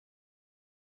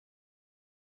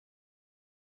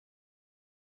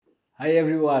Hi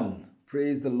everyone,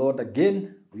 praise the Lord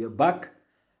again. We are back.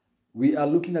 We are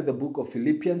looking at the book of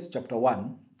Philippians chapter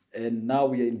 1 and now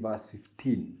we are in verse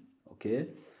 15. Okay,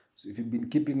 so if you've been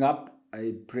keeping up,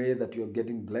 I pray that you're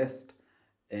getting blessed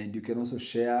and you can also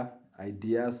share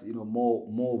ideas,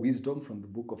 more wisdom from the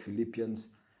book of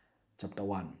Philippians chapter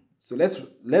 1. So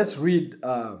let's read,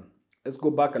 let's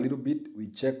go back a little bit. We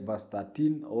check verse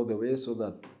 13 all the way so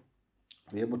that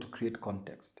we're able to create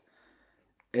context.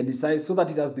 And it says, so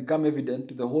that it has become evident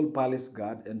to the whole palace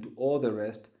guard and to all the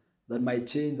rest that my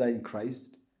chains are in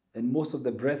Christ, and most of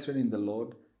the brethren in the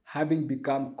Lord, having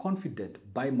become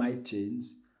confident by my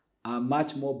chains, are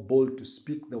much more bold to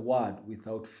speak the word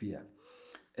without fear.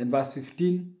 And verse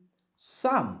 15,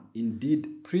 some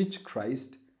indeed preach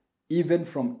Christ, even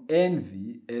from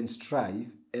envy and strife,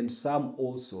 and some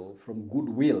also from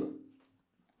goodwill.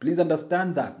 Please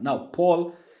understand that. Now,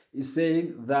 Paul is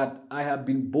saying that I have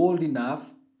been bold enough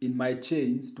in my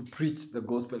chains to preach the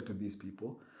gospel to these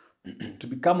people, to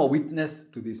become a witness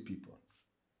to these people.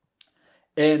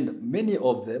 And many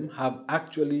of them have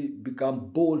actually become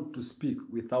bold to speak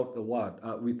without the word,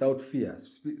 without fear.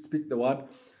 Speak the word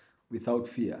without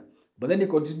fear. But then he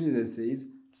continues and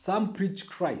says, some preach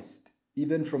Christ,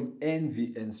 even from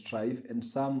envy and strife, and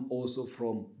some also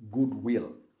from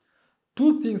goodwill.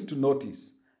 Two things to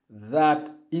notice, that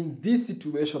in this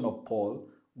situation of Paul,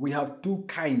 we have two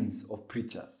kinds of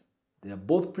preachers. They are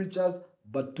both preachers,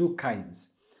 but two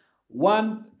kinds.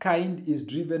 One kind is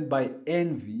driven by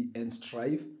envy and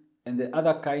strife, and the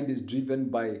other kind is driven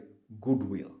by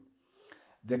goodwill.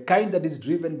 The kind that is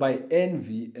driven by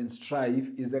envy and strife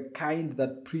is the kind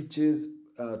that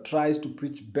tries to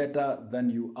preach better than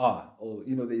you are. Or,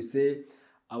 they say,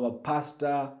 our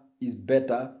pastor is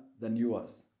better than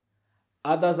yours.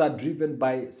 Others are driven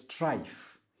by strife.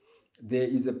 There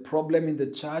is a problem in the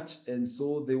church, and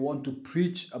so they want to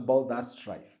preach about that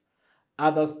strife.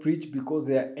 Others preach because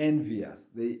they are envious.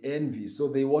 They envy. So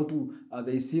they want to,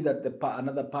 they see that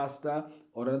another pastor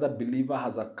or another believer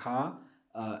has a car,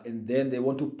 and then they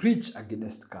want to preach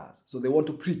against cars. So they want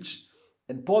to preach.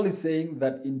 And Paul is saying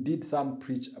that indeed some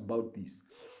preach about this.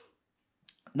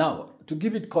 Now, to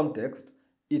give it context,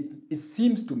 it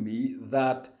seems to me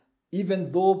that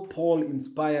even though Paul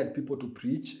inspired people to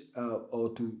preach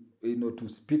or to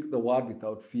speak the word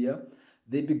without fear,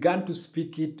 they began to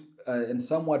speak it, and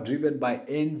some were driven by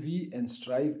envy and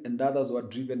strife, and others were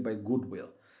driven by goodwill.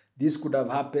 This could have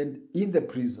happened in the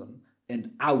prison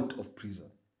and out of prison.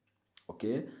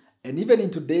 Okay? And even in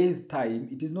today's time,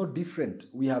 it is no different.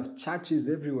 We have churches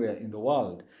everywhere in the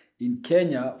world. In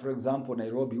Kenya, for example,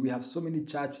 Nairobi, we have so many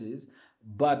churches,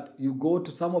 but you go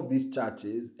to some of these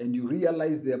churches and you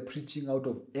realize they are preaching out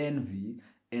of envy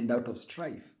and out of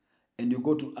strife. And you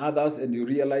go to others and you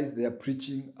realize they are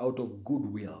preaching out of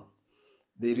goodwill.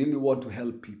 They really want to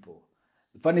help people.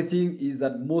 The funny thing is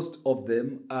that most of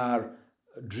them are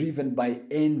driven by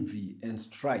envy and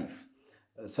strife.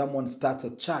 Someone starts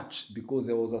a church because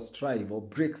there was a strife, or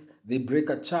they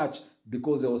break a church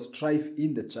because there was strife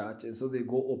in the church, and so they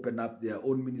go open up their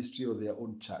own ministry or their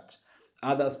own church.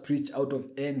 Others preach out of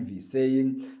envy,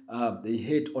 saying they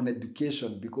hate on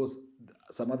education because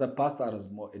some other pastor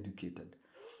is more educated.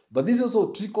 But this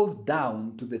also trickles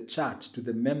down to the church, to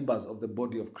the members of the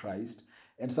body of Christ.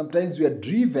 And sometimes we are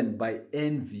driven by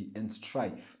envy and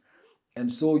strife.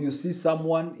 And so you see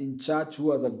someone in church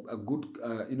who has a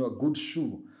good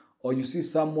shoe, or you see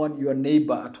someone, your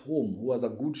neighbor at home, who has a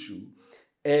good shoe,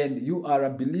 and you are a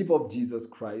believer of Jesus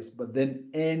Christ, but then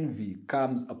envy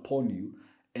comes upon you,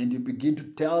 and you begin to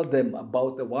tell them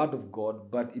about the word of God,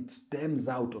 but it stems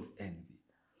out of envy.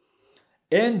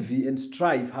 Envy and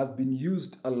strife has been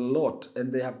used a lot,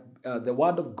 and the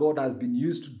word of God has been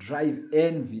used to drive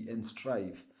envy and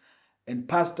strife. And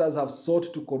pastors have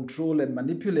sought to control and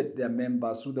manipulate their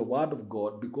members through the word of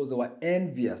God because they were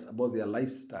envious about their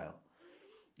lifestyle.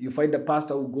 You find a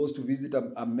pastor who goes to visit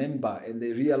a member, and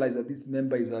they realize that this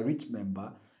member is a rich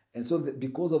member. And so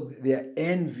because they are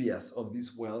envious of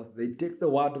this wealth, they take the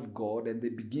word of God and they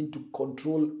begin to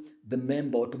control the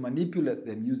member or to manipulate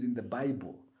them using the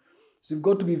Bible. So you've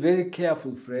got to be very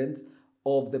careful, friends,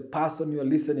 of the person you're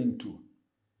listening to.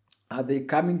 Are they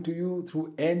coming to you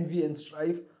through envy and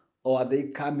strife, or are they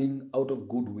coming out of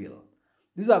goodwill?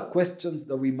 These are questions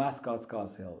that we must ask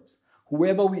ourselves.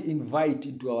 Whoever we invite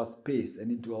into our space and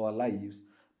into our lives,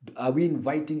 are we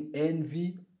inviting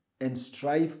envy and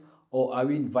strife, or are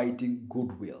we inviting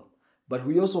goodwill? But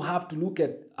we also have to look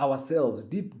at ourselves,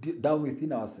 deep down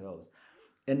within ourselves,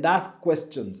 and ask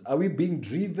questions. Are we being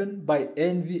driven by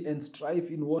envy and strife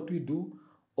in what we do,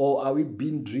 or are we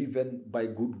being driven by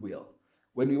goodwill?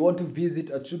 When we want to visit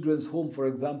a children's home, for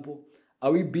example,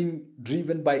 Are we being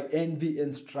driven by envy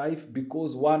and strife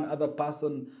because one other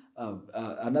person,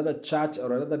 another church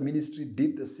or another ministry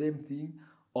did the same thing?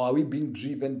 Or are we being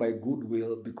driven by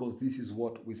goodwill because this is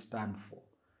what we stand for?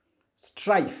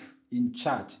 Strife in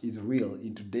church is real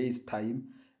in today's time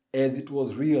as it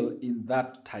was real in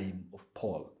that time of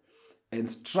Paul. And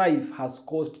strife has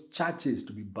caused churches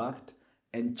to be birthed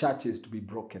and churches to be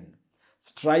broken.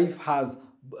 Strife has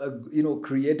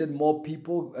created more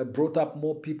people, brought up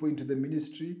more people into the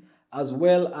ministry, as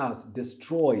well as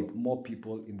destroyed more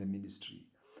people in the ministry.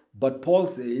 But Paul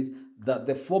says that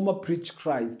the former preached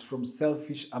Christ from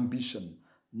selfish ambition,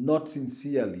 not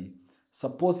sincerely,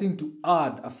 supposing to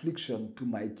add affliction to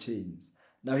my chains.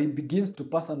 Now he begins to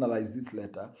personalize this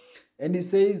letter, and he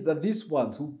says that these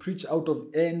ones who preach out of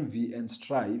envy and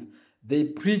strife, they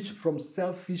preach from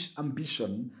selfish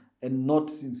ambition and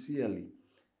not sincerely.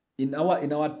 In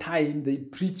our time, they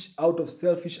preach out of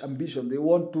selfish ambition. They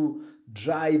want to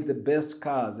drive the best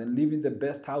cars and live in the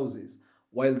best houses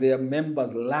while their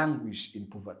members languish in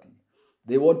poverty.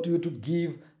 They want you to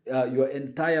give your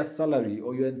entire salary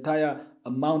or your entire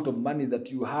amount of money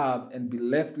that you have and be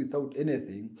left without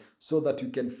anything so that you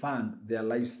can fund their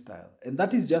lifestyle. And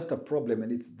that is just a problem,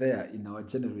 and it's there in our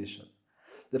generation.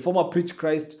 The former preached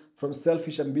Christ from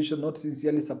selfish ambition, not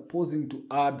sincerely, supposing to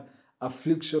add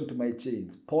affliction to my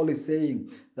chains. Paul is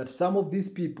saying that some of these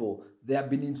people, they have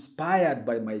been inspired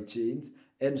by my chains,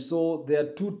 and so there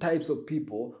are two types of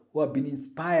people who have been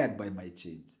inspired by my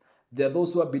chains. There are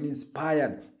those who have been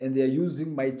inspired and they are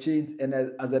using my chains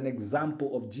as an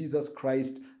example of Jesus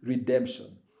Christ's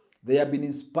redemption. They have been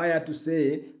inspired to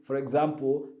say, for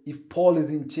example, if Paul is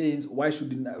in chains, why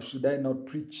should I not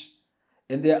preach?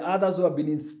 And there are others who have been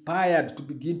inspired to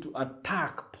begin to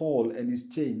attack Paul and his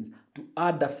chains, to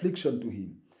add affliction to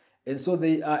him. And so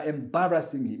they are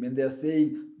embarrassing him and they are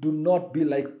saying, do not be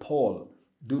like Paul.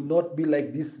 Do not be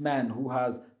like this man who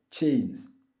has chains.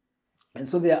 And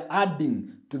so they are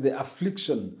adding to the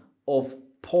affliction of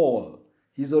Paul.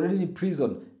 He's already in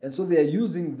prison. And so they are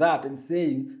using that and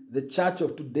saying the church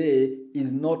of today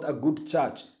is not a good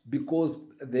church because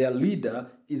their leader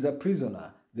is a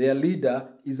prisoner. Their leader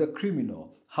is a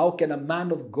criminal. How can a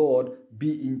man of God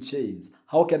be in chains?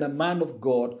 How can a man of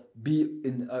God be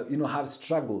in, have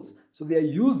struggles? So they are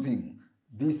using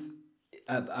this,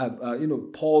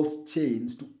 Paul's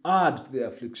chains to add to their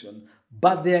affliction,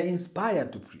 but they are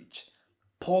inspired to preach.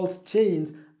 Paul's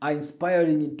chains are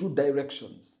inspiring in two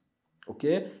directions.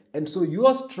 Okay? And so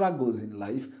your struggles in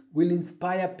life will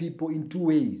inspire people in two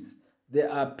ways.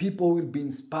 There are people who will be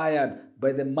inspired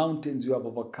by the mountains you have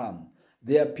overcome.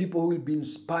 There are people who will be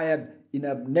inspired in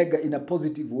a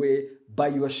positive way by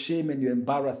your shame and your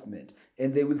embarrassment.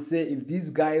 And they will say, if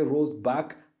this guy rose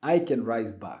back, I can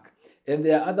rise back. And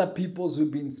there are other people who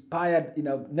will be inspired in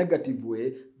a negative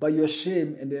way by your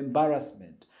shame and your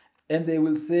embarrassment. And they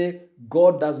will say,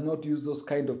 God does not use those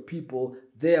kind of people,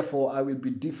 therefore I will be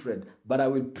different, but I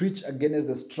will preach against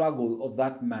the struggle of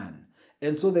that man.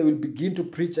 And so they will begin to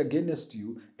preach against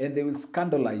you and they will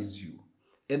scandalize you.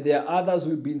 And there are others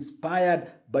who will be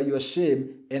inspired by your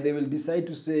shame and they will decide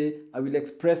to say, I will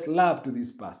express love to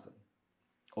this person.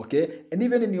 Okay? And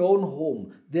even in your own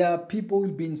home, there are people who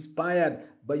will be inspired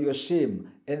by your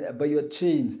shame and by your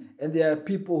chains. And there are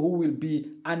people who will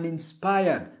be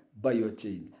uninspired by your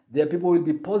chains. There are people who will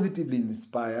be positively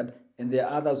inspired and there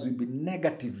are others who will be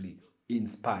negatively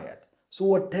inspired. So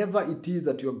whatever it is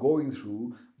that you're going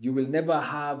through, you will never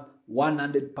have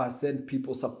 100%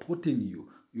 people supporting you.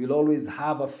 You'll always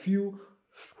have a few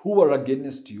who are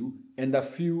against you and a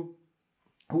few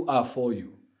who are for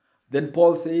you. Then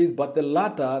Paul says, but the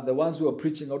latter, the ones who are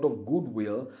preaching out of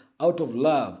goodwill, out of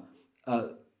love,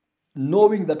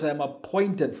 knowing that I am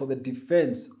appointed for the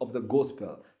defense of the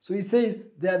gospel. So he says,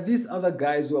 there are these other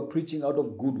guys who are preaching out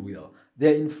of goodwill.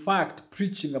 They're in fact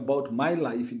preaching about my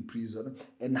life in prison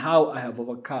and how I have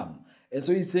overcome. And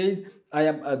so he says,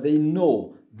 they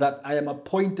know that I am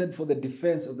appointed for the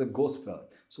defense of the gospel.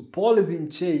 So Paul is in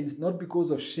chains not because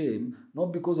of shame, not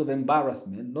because of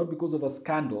embarrassment, not because of a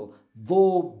scandal,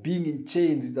 though being in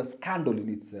chains is a scandal in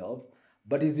itself,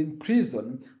 but he's in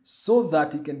prison so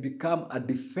that he can become a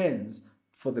defense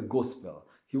for the gospel.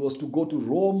 He was to go to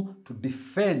Rome to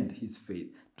defend his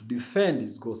faith, to defend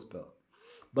his gospel.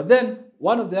 But then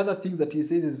one of the other things that he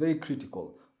says is very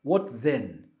critical. What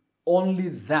then? Only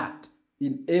that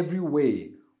in every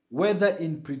way, whether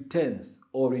in pretense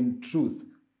or in truth,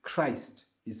 Christ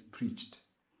is preached.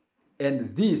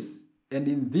 And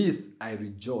in this I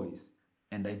rejoice.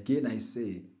 And again I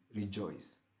say,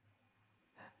 rejoice.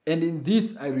 And in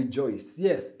this I rejoice.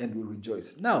 Yes, and will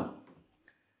rejoice. Now,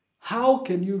 how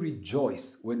can you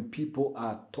rejoice when people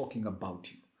are talking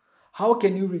about you? How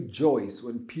can you rejoice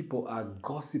when people are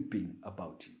gossiping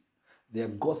about you? They are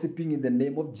gossiping in the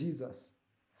name of Jesus.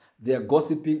 They are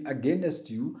gossiping against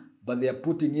you, but they are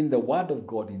putting in the word of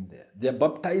God in there. They are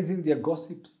baptizing their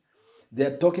gossips. They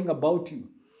are talking about you.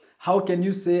 How can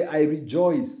you say, I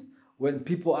rejoice when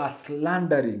people are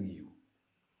slandering you?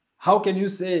 How can you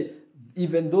say,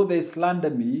 even though they slander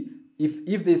me,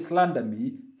 if they slander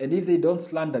me, and if they don't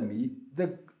slander me,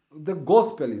 the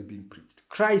gospel is being preached.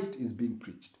 Christ is being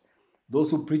preached.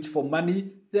 Those who preach for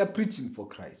money, they are preaching for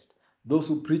Christ. Those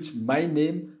who preach my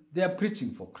name, they are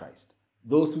preaching for Christ.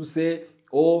 Those who say,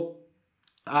 oh,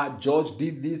 George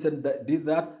did this and did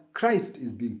that, Christ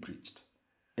is being preached.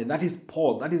 And that is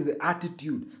Paul. That is the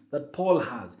attitude that Paul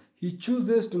has. He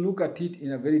chooses to look at it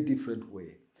in a very different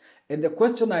way. And the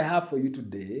question I have for you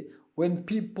today, when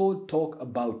people talk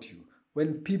about you,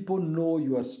 when people know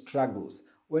your struggles,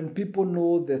 when people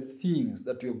know the things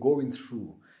that you're going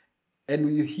through,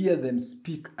 and you hear them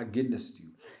speak against you,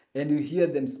 and you hear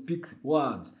them speak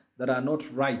words that are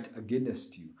not right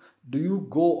against you, do you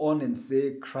go on and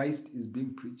say Christ is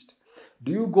being preached?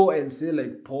 Do you go and say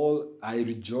like Paul, I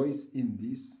rejoice in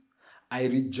this? I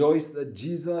rejoice that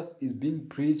Jesus is being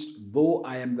preached, though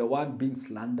I am the one being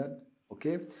slandered.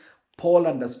 Okay? Paul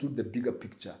understood the bigger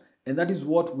picture. And that is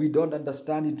what we don't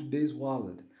understand in today's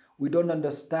world. We don't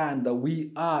understand that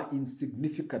we are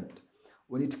insignificant.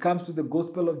 When it comes to the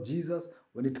gospel of Jesus,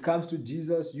 when it comes to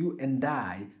Jesus, you and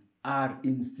I are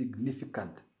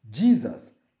insignificant.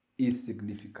 Jesus is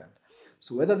significant.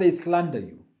 So whether they slander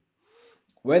you,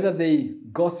 whether they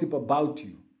gossip about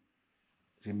you,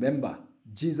 remember,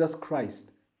 Jesus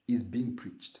Christ is being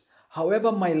preached.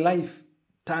 However my life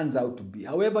turns out to be,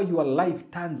 however your life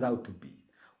turns out to be,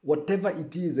 whatever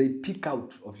it is they pick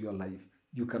out of your life,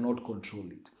 you cannot control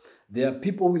it. There are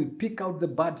people who will pick out the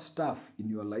bad stuff in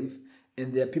your life,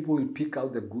 and there are people who will pick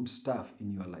out the good stuff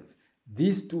in your life.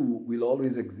 These two will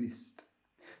always exist.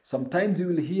 Sometimes you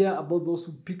will hear about those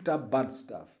who picked up bad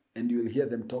stuff, and you will hear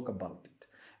them talk about it.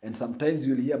 And sometimes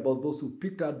you will hear about those who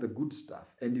picked out the good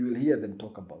stuff, and you will hear them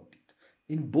talk about it.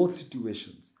 In both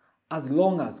situations, as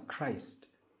long as Christ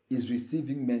is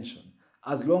receiving mention,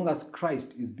 as long as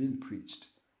Christ is being preached,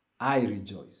 I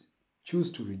rejoice.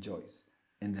 Choose to rejoice,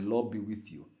 and the Lord be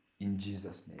with you in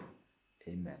Jesus' name.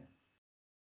 Amen.